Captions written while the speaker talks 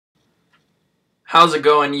How's it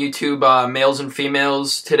going, YouTube males and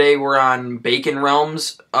females? Today we're on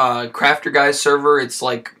BaconRealms Crafter Guys server. It's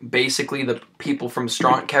like basically the people from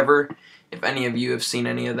Kever, if any of you have seen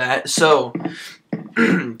any of that. So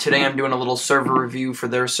today I'm doing a little server review for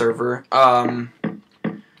their server.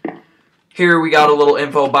 Here we got a little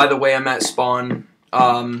info. By the way, I'm at spawn.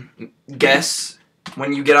 Guess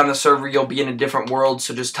when you get on the server, you'll be in a different world,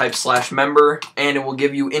 so just type /member, and it will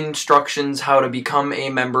give you instructions how to become a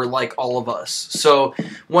member like all of us. So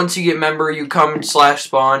once you get member, you come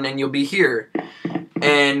 /spawn, and you'll be here.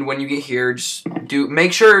 And when you get here, just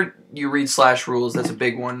make sure you read /rules. That's a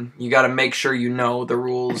big one. You got to make sure you know the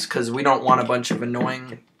rules, because we don't want a bunch of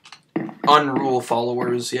annoying unrule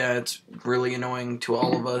followers. Yeah, it's really annoying to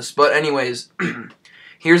all of us. But anyways,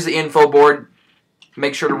 here's the info board.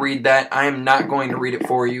 Make sure to read that. I am not going to read it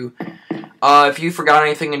for you. If you forgot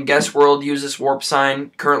anything in Guest World, use this warp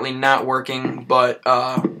sign. Currently not working, but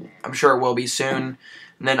I'm sure it will be soon.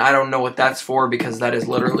 And then I don't know what that's for because that is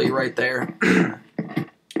literally right there.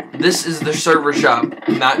 This is the server shop.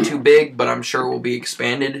 Not too big, but I'm sure it will be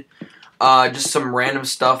expanded. Just some random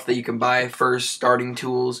stuff that you can buy first, starting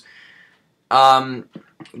tools.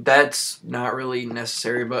 That's not really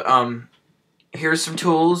necessary, but here's some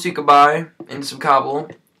tools you can buy, and some cobble,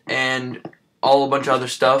 and a bunch of other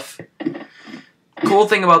stuff. Cool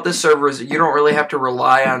thing about this server is that you don't really have to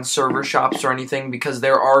rely on server shops or anything, because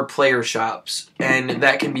there are player shops, and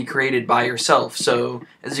that can be created by yourself. So,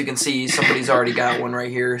 as you can see, somebody's already got one right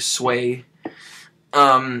here, Sway.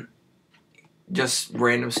 Just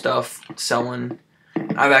random stuff, selling.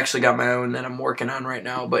 I've actually got my own that I'm working on right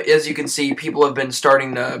now, but as you can see, people have been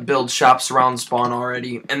starting to build shops around spawn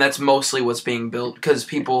already, and that's mostly what's being built, because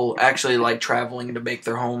people actually like traveling to make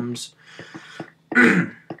their homes.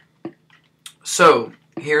 So,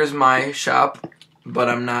 here's my shop, but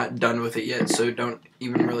I'm not done with it yet, so don't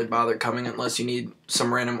even really bother coming unless you need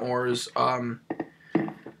some random ores. Other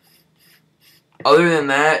than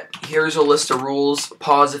that, here's a list of rules.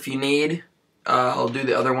 Pause if you need. I'll do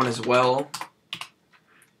the other one as well.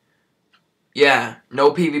 Yeah,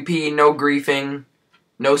 no PvP, no griefing,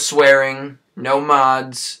 no swearing, no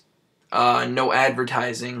mods, no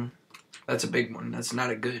advertising. That's a big one. That's not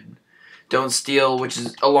a good. Don't steal, which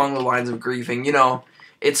is along the lines of griefing. You know,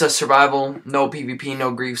 it's a survival, no PvP,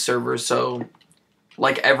 no grief server, so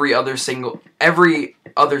like every other single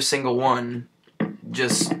one,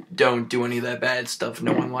 just don't do any of that bad stuff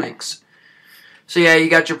no one likes. So yeah, you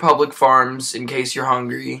got your public farms in case you're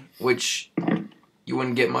hungry, which you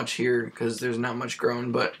wouldn't get much here because there's not much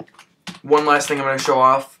grown. But one last thing I'm going to show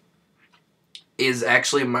off is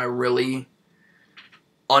actually my really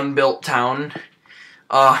unbuilt town.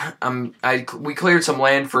 We cleared some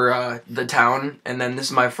land for the town, and then this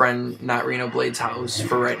is my friend Not Reno Blade's house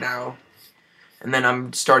for right now. And then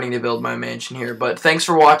I'm starting to build my mansion here. But thanks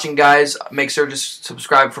for watching, guys. Make sure to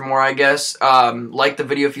subscribe for more, I guess. Like the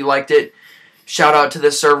video if you liked it. Shout out to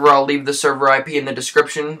this server. I'll leave the server IP in the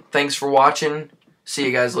description. Thanks for watching. See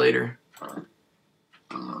you guys later.